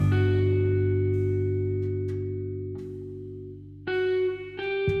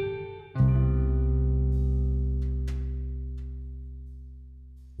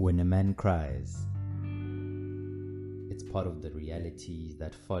man cries. It's part of the realities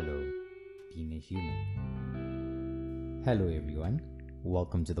that follow being a human. Hello everyone,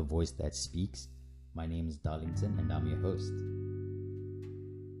 welcome to The Voice That Speaks. My name is Darlington and I'm your host.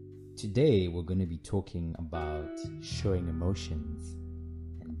 Today we're going to be talking about showing emotions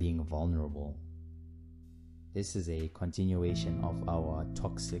and being vulnerable. This is a continuation of our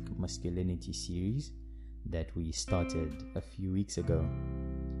toxic masculinity series that we started a few weeks ago.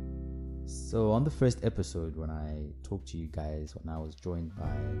 So on the first episode, when I talked to you guys, when I was joined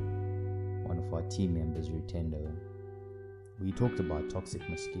by one of our team members, Rutendo, we talked about toxic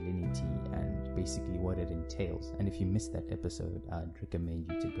masculinity and basically what it entails. And if you missed that episode, I'd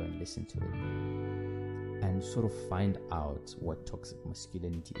recommend you to go and listen to it and sort of find out what toxic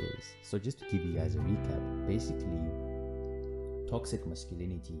masculinity is. So just to give you guys a recap, basically toxic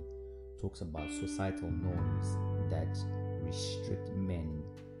masculinity talks about societal norms that restrict men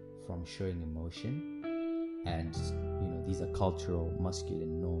from showing emotion, and these are cultural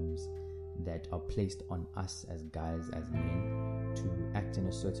masculine norms that are placed on us as guys, as men, to act in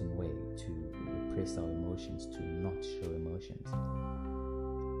a certain way, to repress our emotions, to not show emotions.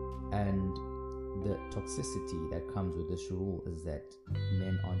 And the toxicity that comes with this rule is that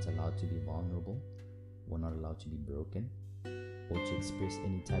men aren't allowed to be vulnerable, we're not allowed to be broken, or to express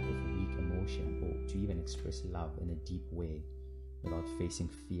any type of weak emotion, or to even express love in a deep way without facing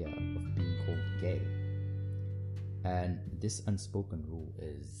fear of being called gay. And this unspoken rule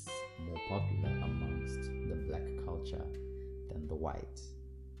is more popular amongst the black culture than the white.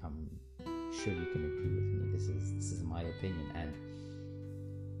 I'm sure you can agree with me. This is my opinion, and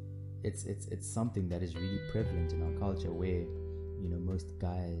it's something that is really prevalent in our culture, where most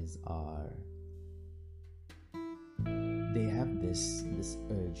guys they have this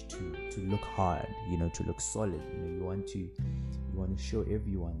urge to look hard, to look solid. You want to show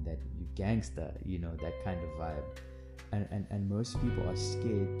everyone that you gangster, that kind of vibe. And most people are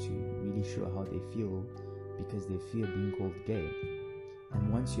scared to really show how they feel because they fear being called gay.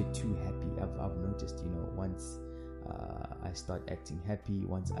 And once you're too happy, I've noticed, once I start acting happy,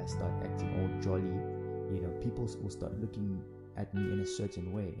 once I start acting all jolly, people will start looking at me in a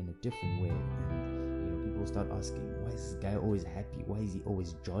certain way, in a different way. And people start asking, why is this guy always happy? Why is he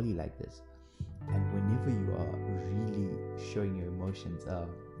always jolly like this? And whenever you are really showing your emotions,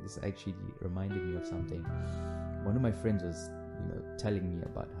 this actually reminded me of something. One of my friends was, telling me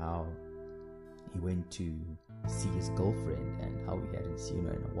about how he went to see his girlfriend and how he hadn't seen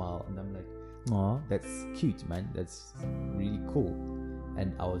her in a while. And I'm like, aw, that's cute, man. That's really cool.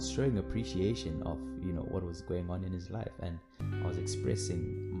 And I was showing appreciation of, what was going on in his life. And I was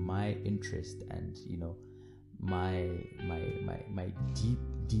expressing my interest and, my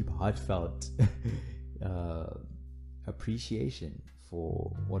deep heartfelt appreciation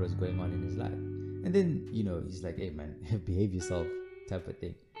for what was going on in his life. And then he's like, hey man, behave yourself, type of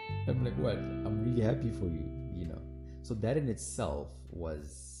thing. I'm like, what? I'm really happy for you. So that in itself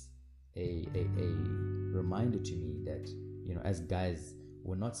was a reminder to me that as guys,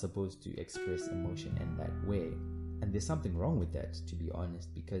 we're not supposed to express emotion in that way. And there's something wrong with that, to be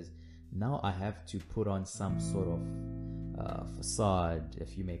honest, because now I have to put on some sort of facade,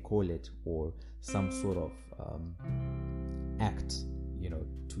 if you may call it, or some sort of act,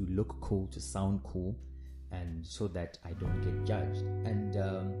 to look cool, to sound cool, and so that I don't get judged. And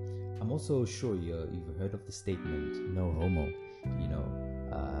I'm also sure you've heard of the statement, no homo.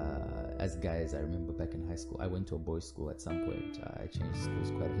 As guys, I remember back in high school, I went to a boys' school at some point. I changed schools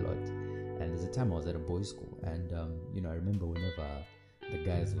quite a lot, and there's a time I was at a boys' school, and I remember whenever the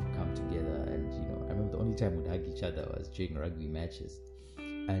guys would come together, and I remember the only time we'd hug each other was during rugby matches,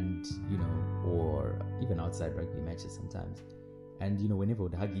 and or even outside rugby matches sometimes. And whenever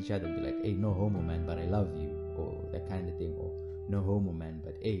we'd hug each other, we'd be like, hey, no homo man, but I love you, or that kind of thing, or no homo man,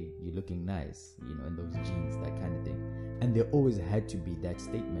 but hey, you're looking nice, in those jeans, that kind of thing. And there always had to be that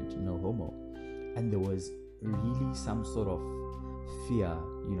statement, no homo. And there was really some sort of fear,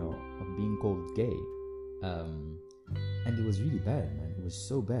 of being called gay. And it was really bad, man. It was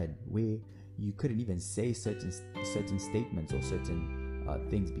so bad, where you couldn't even say certain statements or certain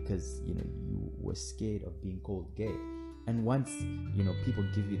things because you were scared of being called gay. And once people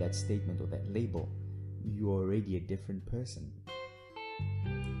give you that statement or that label, you're already a different person.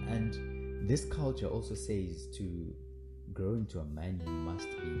 And this culture also says to grow into a man, you must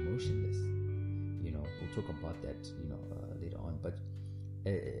be emotionless. We'll talk about that later on, but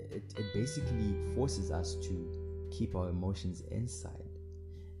it basically forces us to keep our emotions inside,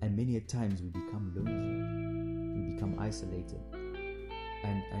 and many a times we become lonely, we become isolated,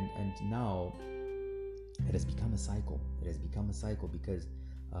 and now it has become a cycle because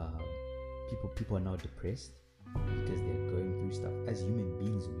uh, people are now depressed because they're going through stuff. As human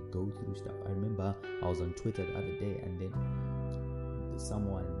beings, we go through stuff. I remember I was on Twitter the other day, and then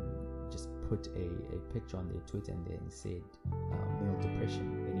someone just put a picture on their Twitter and then said male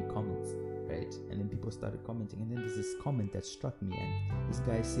depression. Any comments, right? And then people started commenting, and then there's this comment that struck me, and this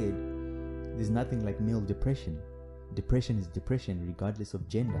guy said, there's nothing like male depression. Depression is depression regardless of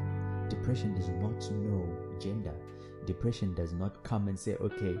gender. Depression does not know gender. Depression does not come and say,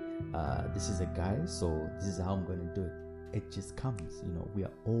 okay, this is a guy, so this is how I'm going to do it. It just comes. We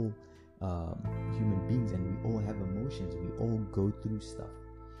are all human beings, and we all have emotions. We all go through stuff.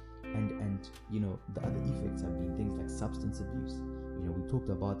 And the other effects have been things like substance abuse. We talked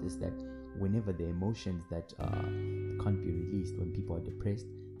about this, that whenever the emotions that can't be released, when people are depressed,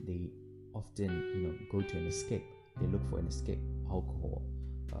 they often go to an escape. They look for an escape: alcohol,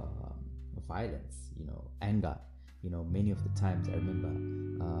 violence, anger. Many of the times I remember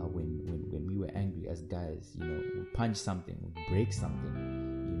when we were angry as guys, we'd punch something, we'd break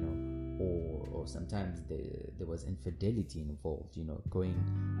something, or sometimes there was infidelity involved, going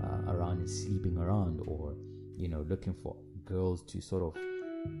around and sleeping around, or looking for girls to sort of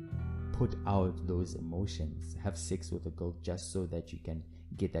put out those emotions, have sex with a girl just so that you can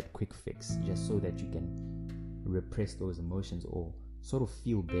get that quick fix, just so that you can repress those emotions or sort of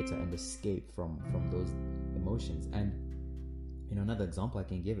feel better and escape from those emotions. And another example I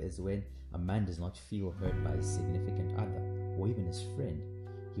can give is when a man does not feel heard by his significant other or even his friend,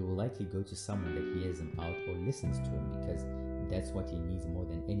 he will likely go to someone that hears him out or listens to him, because that's what he needs more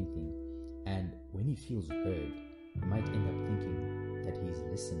than anything. And when he feels heard, he might end up thinking that his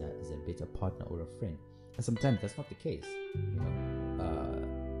listener is a better partner or a friend. And sometimes that's not the case.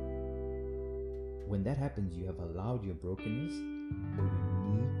 When that happens, you have allowed your brokenness or your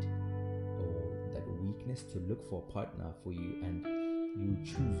need or that weakness to look for a partner for you, and you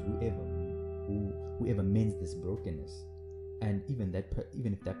choose whoever mends this brokenness. And even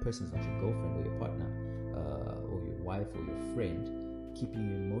if that person is not your girlfriend or your partner, or your wife or your friend, keeping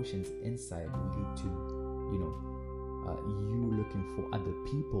your emotions inside will lead to you looking for other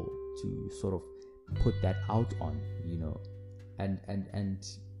people to sort of put that out on, and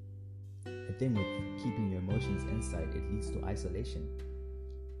the thing with keeping your emotions inside, it leads to isolation,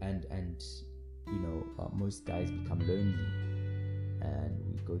 and most guys become lonely, and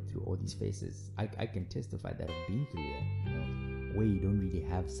we go through all these phases. I can testify that I've been through that, where you don't really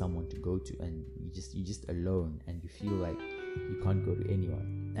have someone to go to, and you're just alone, and you feel like you can't go to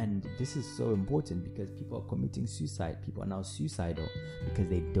anyone. And this is so important because people are committing suicide. People are now suicidal because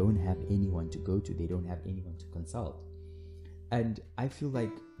they don't have anyone to go to. They don't have anyone to consult. And I feel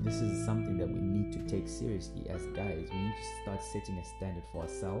like this is something that we need to take seriously as guys. We need to start setting a standard for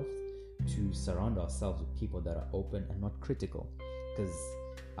ourselves, to surround ourselves with people that are open and not critical. Because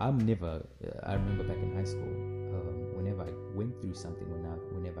I remember back in high school, whenever I went through something,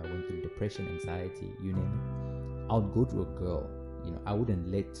 whenever I went through depression, anxiety, you name it, I would go to a girl. I wouldn't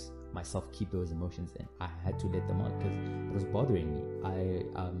let myself keep those emotions in. I had to let them out because it was bothering me.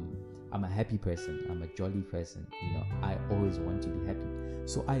 I'm a happy person. I'm a jolly person. I always want to be happy.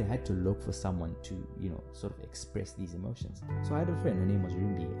 So I had to look for someone to, sort of express these emotions. So I had a friend, her name was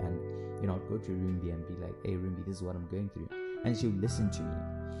Rumbi, and, I'd go to Rumbi and be like, hey, Rumbi, this is what I'm going through. And she would listen to me.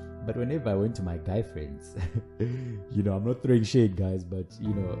 But whenever I went to my guy friends, I'm not throwing shade, guys, but,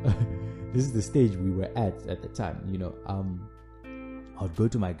 this is the stage we were at the time, I would go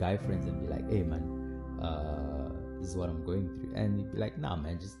to my guy friends and be like, hey, man, this is what I'm going through. And he'd be like, nah,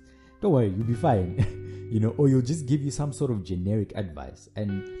 man, just don't worry, you'll be fine. Or you'll just give you some sort of generic advice.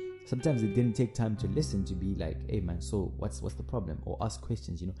 And sometimes it didn't take time to listen, to be like, hey, man, so what's the problem? Or ask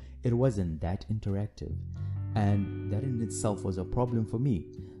questions, It wasn't that interactive. And that in itself was a problem for me.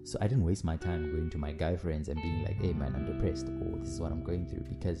 So I didn't waste my time going to my guy friends and being like, hey, man, I'm depressed, or this is what I'm going through.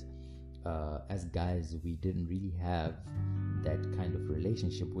 Because as guys, we didn't really have that kind of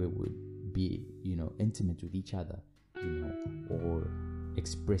relationship where we'd be, intimate with each other, or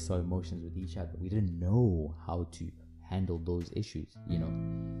express our emotions with each other. We didn't know how to handle those issues,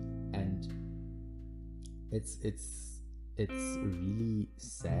 and it's really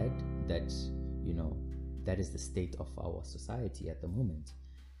sad that that is the state of our society at the moment.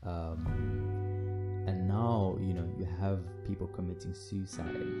 And now you have people committing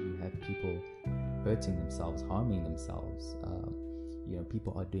suicide, you have people hurting themselves, harming themselves.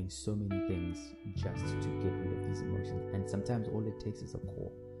 People are doing so many things just to get rid of these emotions, and sometimes all it takes is a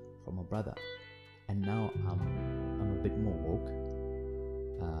call from a brother. And now I'm a bit more woke.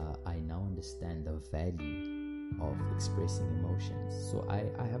 I now understand the value of expressing emotions. So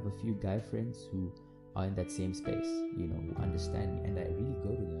I have a few guy friends who are in that same space, who understand me, and I really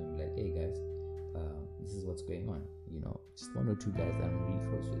go to them like, hey guys, this is what's going on, just one or two guys that I'm really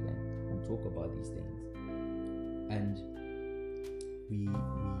close with, and we talk about these things. And we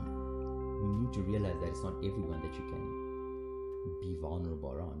need to realize that it's not everyone that you can be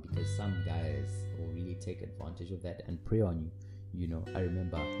vulnerable around, because some guys will really take advantage of that and prey on you. I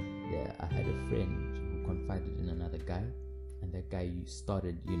remember I had a friend who confided in another guy, and that guy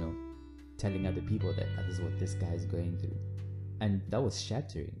started telling other people that this is what this guy is going through, and that was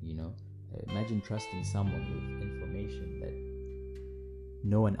shattering. Imagine trusting someone with information that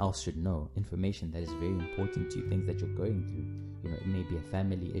no one else should know, information that is very important to you, things that you're going through. It may be a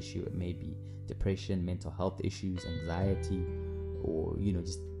family issue, it may be depression, mental health issues, anxiety, or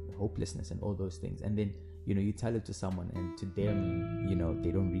just hopelessness and all those things. And then you tell it to someone, and to them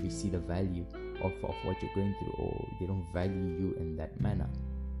they don't really see the value of what you're going through, or they don't value you in that manner.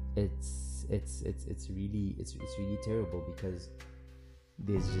 It's really terrible, because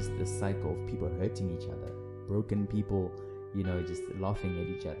there's just the cycle of people hurting each other, broken people just laughing at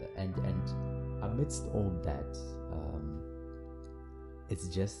each other, and amidst all that, it's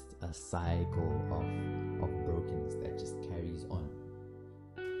just a cycle of brokenness that just carries on.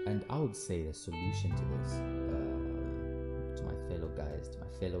 And I would say the solution to this, to my fellow guys, to my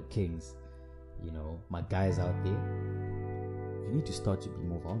fellow kings, my guys out there, you need to start to be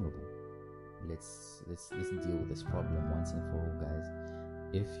more vulnerable. Let's deal with this problem once and for all, guys.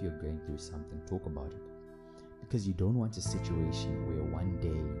 If you're going through something, talk about it, because you don't want a situation where one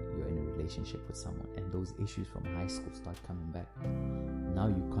day you're in a relationship with someone and those issues from high school start coming back. Now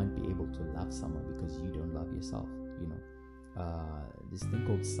you can't be able to love someone because you don't love yourself. This thing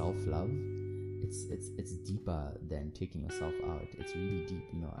called self-love, it's deeper than taking yourself out. It's really deep.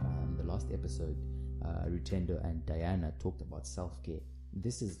 The last episode, Rutendo and Diana talked about self-care.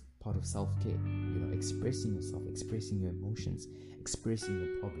 This is part of self-care, expressing yourself, expressing your emotions, expressing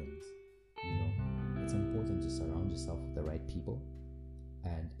your problems. It's important to surround yourself with the right people.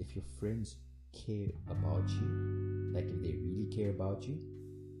 And if your friends care about you, like if they really care about you,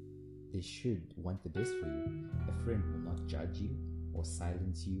 they should want the best for you. A friend will not judge you or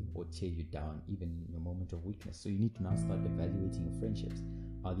silence you or tear you down, even in your moment of weakness. So you need to now start evaluating your friendships.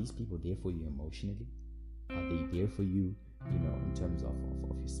 Are these people there for you emotionally? Are they there for you, in terms of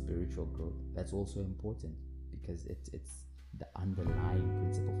your spiritual growth? That's also important, because it's the underlying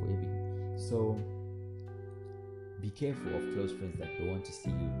principle for everything. So be careful of close friends that don't want to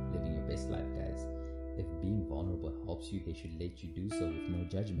see you living your best life, guys. If being vulnerable helps you, they should let you do so with no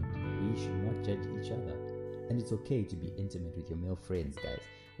judgment. We should not judge each other. And it's okay to be intimate with your male friends, guys.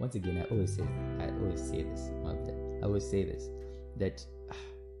 Once again, I always say this, that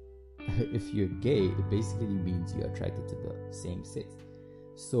if you're gay, it basically means you're attracted to the same sex.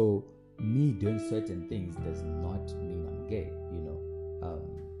 So me doing certain things does not mean I'm gay,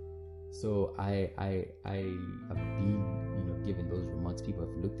 So I have been, given those remarks. People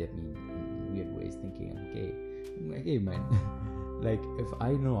have looked at me in weird ways, thinking I'm gay. I'm like, hey man, like if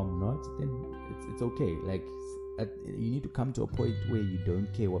I know I'm not, then it's okay. Like you need to come to a point where you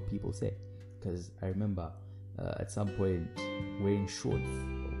don't care what people say. Because I remember at some point wearing shorts,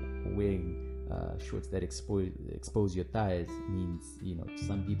 or wearing shorts that expose your thighs means, to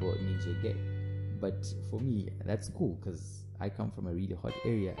some people it means you're gay. But for me, that's cool, because I come from a really hot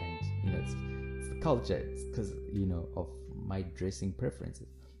area, and it's the culture. It's because of my dressing preferences.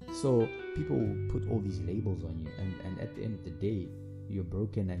 So people will put all these labels on you, and at the end of the day, you're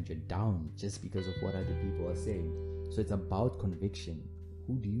broken and you're down just because of what other people are saying. So it's about conviction.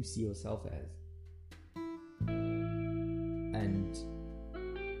 Who do you see yourself as? And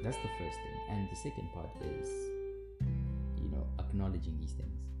that's the first thing. And the second part is, acknowledging these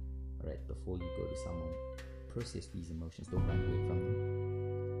things. All right, before you go to someone, process these emotions. Don't run away from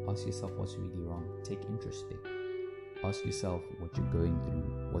them. Ask yourself what's really wrong. Take interest there. Ask yourself what you're going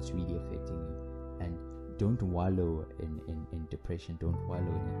through, what's really affecting you, and don't wallow in depression. Don't wallow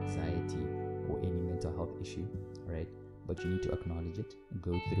in anxiety or any mental health issue. All right, but you need to acknowledge it,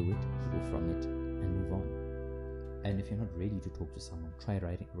 go through it, heal from it, and move on. And if you're not ready to talk to someone, try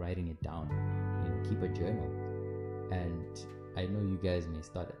writing it down. Keep a journal. And I know you guys may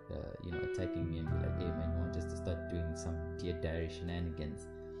start, attacking me and be like, hey man, you want us to start doing some Dear Diary shenanigans.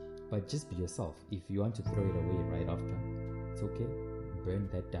 But just be yourself. If you want to throw it away right after, it's okay. Burn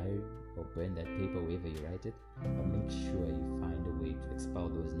that diary or burn that paper wherever you write it. But make sure you find a way to expel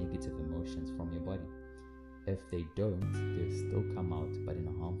those negative emotions from your body. If they don't, they'll still come out, but in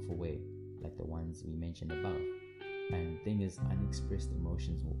a harmful way, like the ones we mentioned above. And the thing is, unexpressed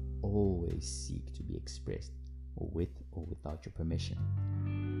emotions will always seek to be expressed, or with or without your permission.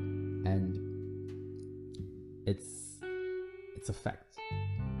 And it's a fact.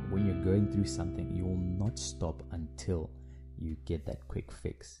 When you're going through something, you will not stop until you get that quick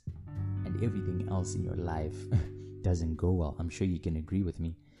fix, and everything else in your life doesn't go well. I'm sure you can agree with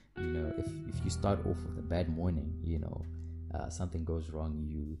me. If you start off with a bad morning, something goes wrong.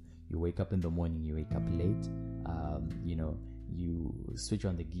 You wake up in the morning, you wake up late. You switch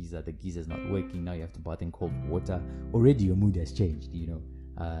on the geyser's not working. Now you have to bath in cold water. Already your mood has changed.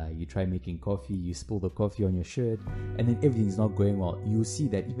 You try making coffee, you spill the coffee on your shirt, and then everything's not going well. You see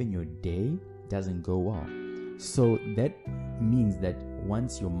that even your day doesn't go well. So that means that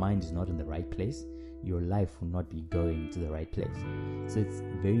once your mind is not in the right place, your life will not be going to the right place. So it's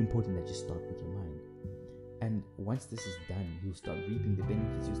very important that you start with your mind. And once this is done, you'll start reaping the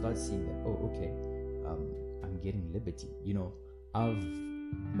benefits. You'll start seeing that, I'm getting liberty. I've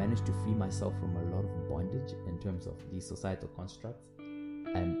managed to free myself from a lot of bondage in terms of these societal constructs.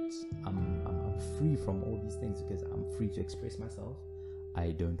 And I'm free from all these things because I'm free to express myself.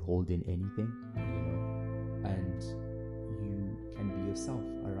 I don't hold in anything, and you can be yourself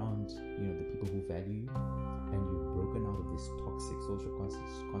around, the people who value you, and you've broken out of this toxic social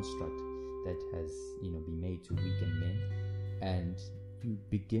construct that has, been made to weaken men, and you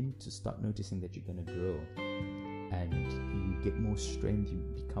begin to start noticing that you're going to grow, and you get more strength, you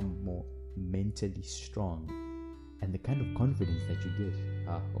become more mentally strong. And the kind of confidence that you get,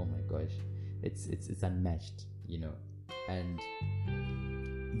 oh my gosh, it's unmatched, and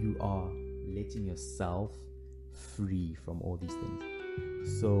you are letting yourself free from all these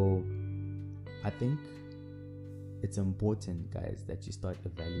things. So I think it's important, guys, that you start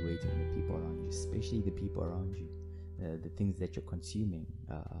evaluating the people around you, especially the people around you, the things that you're consuming,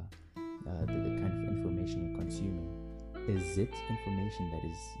 the kind of information you're consuming. Is it information that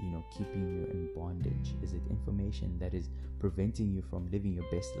is, keeping you in bondage? Is it information that is preventing you from living your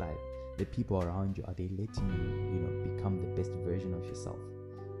best life? The people around you, are they letting you, become the best version of yourself?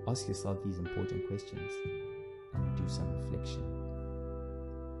 Ask yourself these important questions and do some reflection.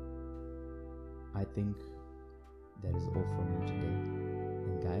 I think that is all from me today.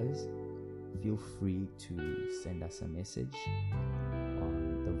 And guys, feel free to send us a message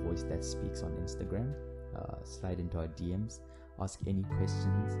on the Voice That Speaks on Instagram. Slide into our DMs, ask any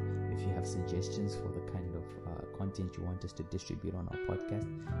questions. If you have suggestions for the kind of content you want us to distribute on our podcast,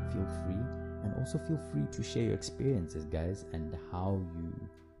 feel free. And also feel free to share your experiences, guys, and how you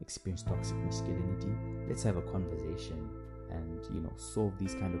experience toxic masculinity. Let's have a conversation and solve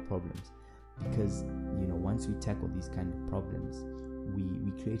these kind of problems, because once we tackle these kind of problems,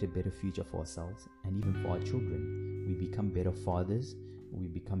 we create a better future for ourselves and even for our children. We become better fathers, we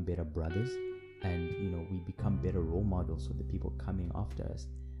become better brothers, and we become better role models for the people coming after us,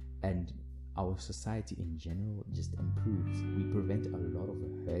 and our society in general just improves. We prevent a lot of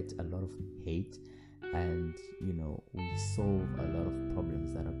hurt, a lot of hate, and we solve a lot of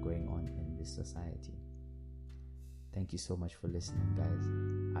problems that are going on in this society. Thank you so much for listening, guys.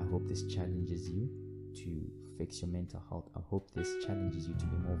 I hope this challenges you to fix your mental health. I hope this challenges you to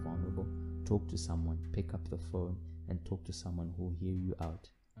be more vulnerable. Talk to someone, pick up the phone and talk to someone who will hear you out.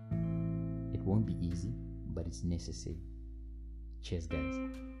 It won't be easy, but it's necessary. Cheers, guys.